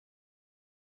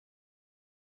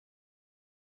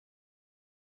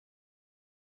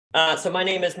So my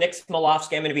name is Nick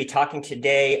Smilovsky. I'm going to be talking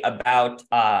today about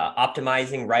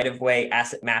optimizing right-of-way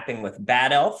asset mapping with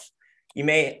Bad Elf. You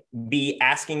may be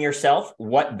asking yourself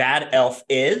what Bad Elf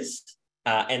is,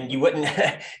 and you wouldn't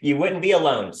you wouldn't be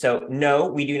alone. So no,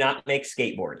 we do not make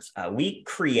skateboards. We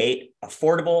create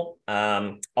affordable,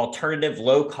 alternative,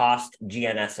 low-cost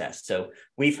GNSS. So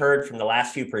we've heard from the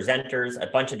last few presenters a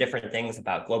bunch of different things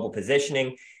about global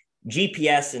positioning.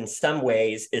 GPS in some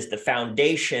ways is the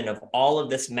foundation of all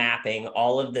of this mapping,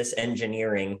 all of this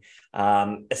engineering,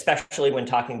 especially when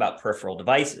talking about peripheral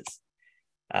devices.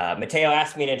 Matteo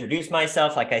asked me to introduce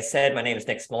myself. Like I said, my name is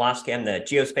Nick Smilovsky. I'm the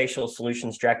Geospatial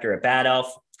Solutions Director at Bad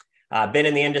Elf. I've been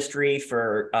in the industry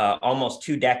for almost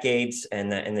 2 decades in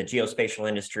the geospatial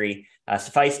industry.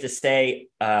 Suffice to say,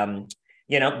 bumped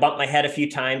my head a few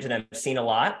times and I've seen a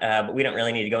lot, but we don't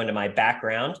really need to go into my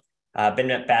background. I've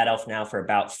been at Bad Elf now for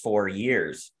about 4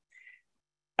 years.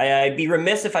 I'd be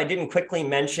remiss if I didn't quickly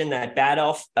mention that Bad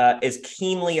Elf is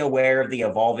keenly aware of the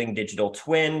evolving digital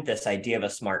twin, this idea of a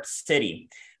smart city.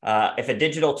 If a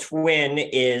digital twin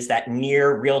is that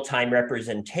near real-time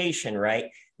representation, right?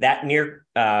 That near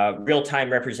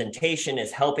real-time representation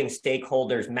is helping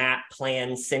stakeholders map,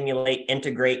 plan, simulate,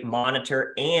 integrate,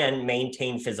 monitor, and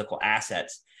maintain physical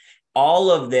assets.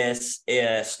 All of this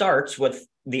starts with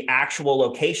the actual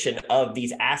location of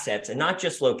these assets, and not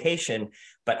just location,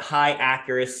 but high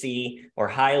accuracy or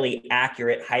highly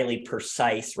accurate, highly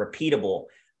precise, repeatable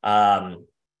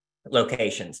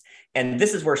locations. And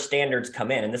this is where standards come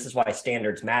in, and this is why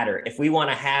standards matter. If we want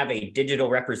to have a digital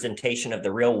representation of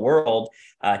the real world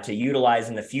to utilize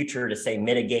in the future to, say,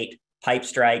 mitigate pipe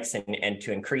strikes and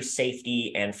to increase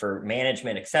safety and for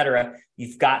management, et cetera,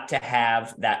 you've got to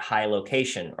have that high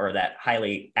location or that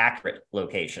highly accurate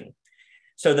location.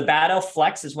 So the Bad Elf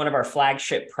Flex is one of our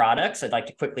flagship products I'd like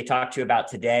to quickly talk to you about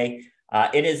today.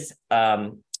 It has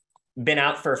been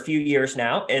out for a few years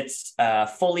now. It's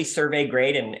fully survey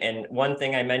grade. And one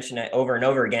thing I mentioned over and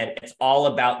over again, it's all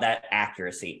about that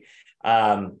accuracy.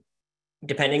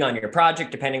 Depending on your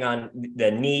project, depending on the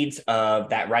needs of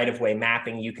that right-of-way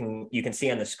mapping, you can see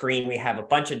on the screen, we have a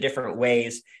bunch of different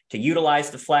ways to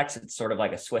utilize the Flex. It's sort of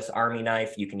like a Swiss Army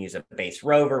knife. You can use a base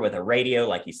rover with a radio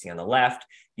like you see on the left.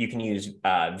 You can use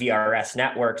VRS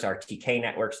networks, RTK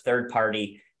networks,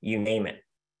 third-party, you name it.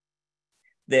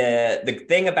 The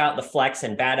thing about the Flex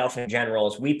and Bad Elf in general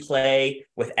is we play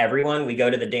with everyone. We go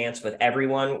to the dance with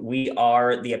everyone. We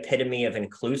are the epitome of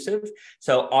inclusive.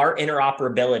 So our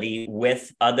interoperability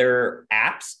with other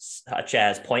apps, such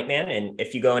as PointMan, and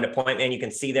if you go into PointMan, you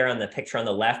can see there on the picture on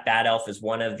the left, Bad Elf is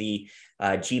one of the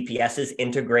GPSs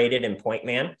integrated in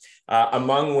PointMan,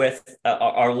 along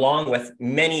with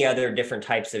many other different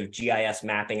types of GIS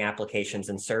mapping applications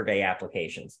and survey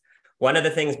applications. One of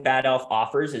the things Bad Elf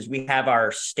offers is we have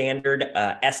our standard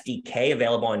SDK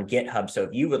available on GitHub. So if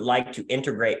you would like to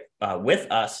integrate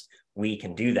with us, we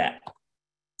can do that.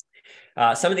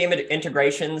 Some of the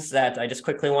integrations that I just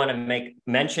quickly want to make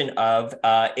mention of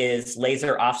is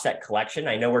laser offset collection.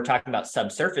 I know we're talking about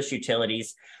subsurface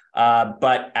utilities,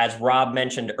 but as Rob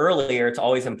mentioned earlier, it's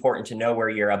always important to know where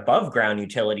your above ground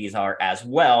utilities are as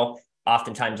well.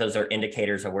 Oftentimes those are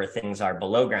indicators of where things are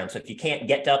below ground. So if you can't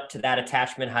get up to that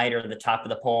attachment height or the top of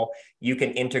the pole, you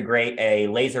can integrate a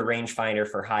laser rangefinder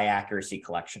for high accuracy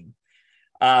collection.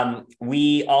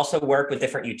 We also work with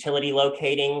different utility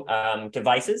locating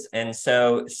devices. And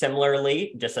so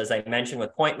similarly, just as I mentioned with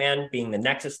PointMan being the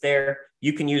nexus there,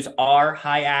 you can use our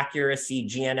high accuracy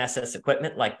GNSS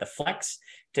equipment like the Flex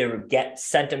to get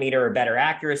centimeter or better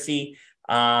accuracy.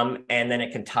 And then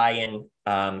it can tie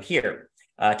in here.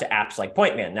 To apps like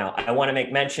PointMan. Now, I want to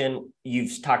make mention,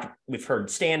 we've heard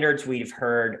standards, we've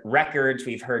heard records,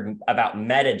 we've heard about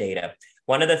metadata.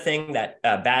 One of the things that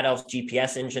Bad Elf's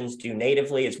GPS engines do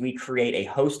natively is we create a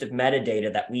host of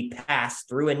metadata that we pass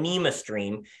through a NEMA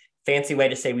stream. Fancy way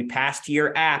to say we pass to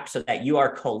your app so that you are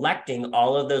collecting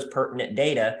all of those pertinent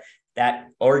data that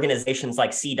organizations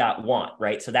like CDOT want,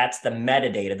 right? So that's the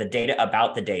metadata, the data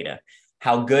about the data.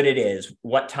 How good it is,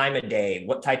 what time of day,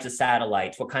 what types of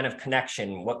satellites, what kind of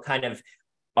connection, what kind of,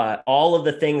 all of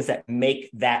the things that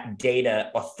make that data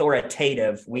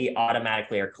authoritative, we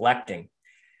automatically are collecting.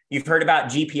 You've heard about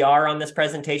GPR on this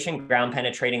presentation, ground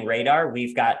penetrating radar.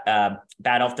 We've got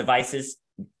Bad Elf devices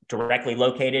directly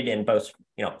located in both,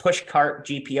 push cart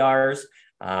GPRs,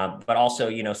 but also,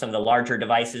 some of the larger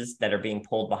devices that are being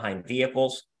pulled behind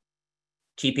vehicles.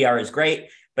 GPR is great,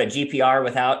 but GPR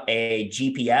without a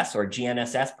GPS or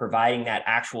GNSS providing that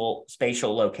actual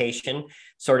spatial location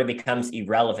sort of becomes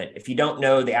irrelevant. If you don't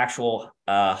know the actual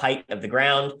height of the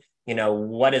ground,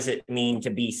 what does it mean to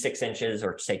be 6 inches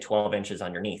or say 12 inches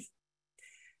underneath?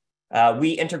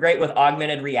 We integrate with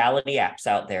augmented reality apps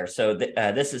out there. So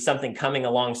this is something coming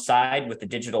alongside with the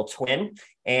digital twin.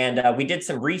 And we did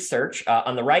some research.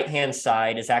 On the right-hand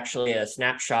side is actually a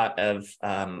snapshot of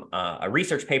a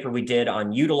research paper we did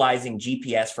on utilizing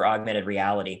GPS for augmented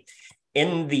reality.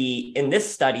 In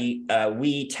this study,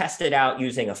 we tested out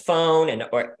using a phone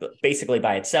or basically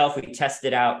by itself. We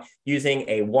tested out using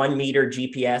a 1 meter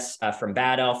GPS from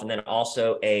Bad Elf, and then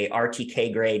also a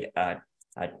RTK grade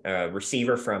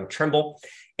receiver from Trimble.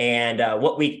 And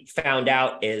what we found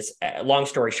out is, long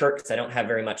story short, because I don't have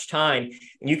very much time,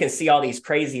 and you can see all these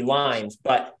crazy lines,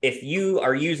 but if you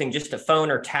are using just a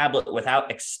phone or tablet without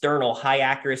external high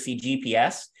accuracy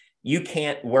GPS, you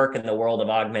can't work in the world of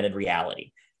augmented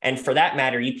reality. And for that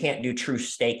matter, you can't do true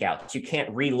stakeouts. You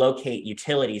can't relocate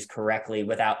utilities correctly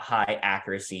without high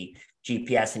accuracy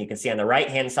GPS. And you can see on the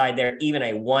right-hand side there, even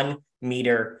a 1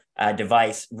 meter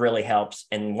device really helps.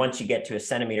 And once you get to a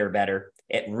centimeter or better,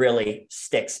 it really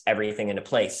sticks everything into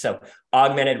place. So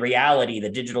augmented reality, the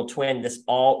digital twin, this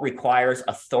all requires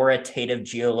authoritative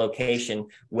geolocation,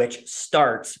 which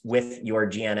starts with your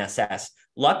GNSS.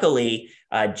 Luckily,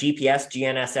 GPS,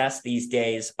 GNSS these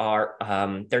days are,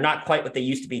 they're not quite what they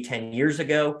used to be 10 years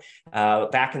ago.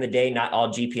 Back in the day, not all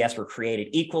GPS were created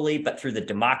equally, but through the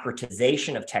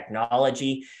democratization of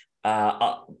technology,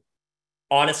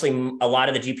 honestly, a lot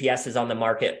of the GPSs on the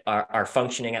market are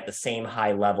functioning at the same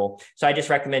high level. So I just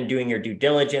recommend doing your due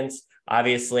diligence.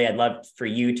 Obviously, I'd love for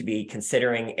you to be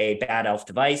considering a Bad Elf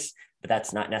device, but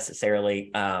that's not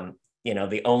necessarily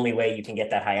the only way you can get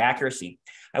that high accuracy.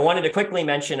 I wanted to quickly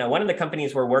mention one of the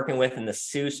companies we're working with in the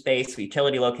SU space,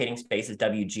 utility locating space, is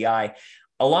WGI.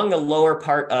 Along the lower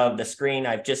part of the screen,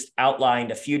 I've just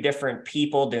outlined a few different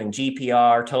people doing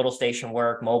GPR, total station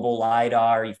work, mobile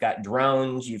LiDAR. You've got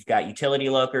drones, you've got utility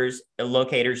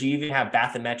locators. You even have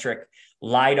bathymetric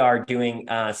LiDAR doing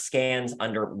scans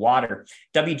underwater.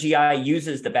 WGI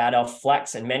uses the Bad Elf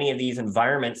Flex in many of these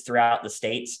environments throughout the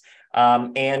states.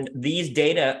 And these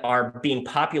data are being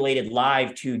populated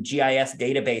live to GIS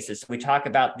databases. We talk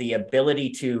about the ability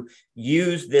to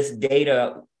use this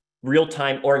data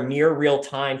real-time or near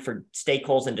real-time for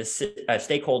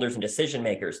stakeholders and decision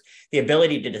makers. The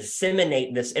ability to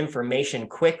disseminate this information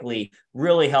quickly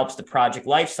really helps the project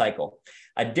lifecycle.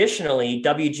 Additionally,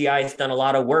 WGI has done a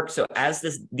lot of work. So as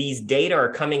these data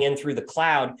are coming in through the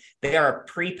cloud, they are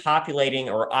pre-populating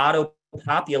or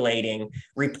auto-populating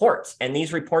reports. And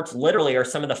these reports literally are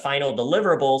some of the final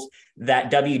deliverables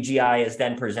that WGI is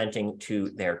then presenting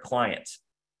to their clients.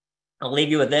 I'll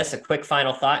leave you with this, a quick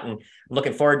final thought, and I'm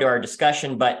looking forward to our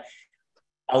discussion, but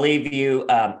I'll leave you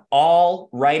all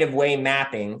right-of-way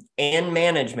mapping and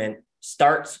management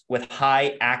starts with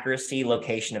high accuracy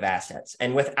location of assets.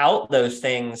 And without those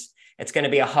things, it's going to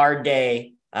be a hard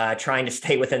day trying to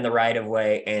stay within the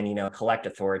right-of-way and collect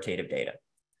authoritative data.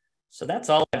 So that's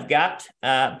all I've got.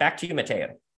 Back to you, Mateo.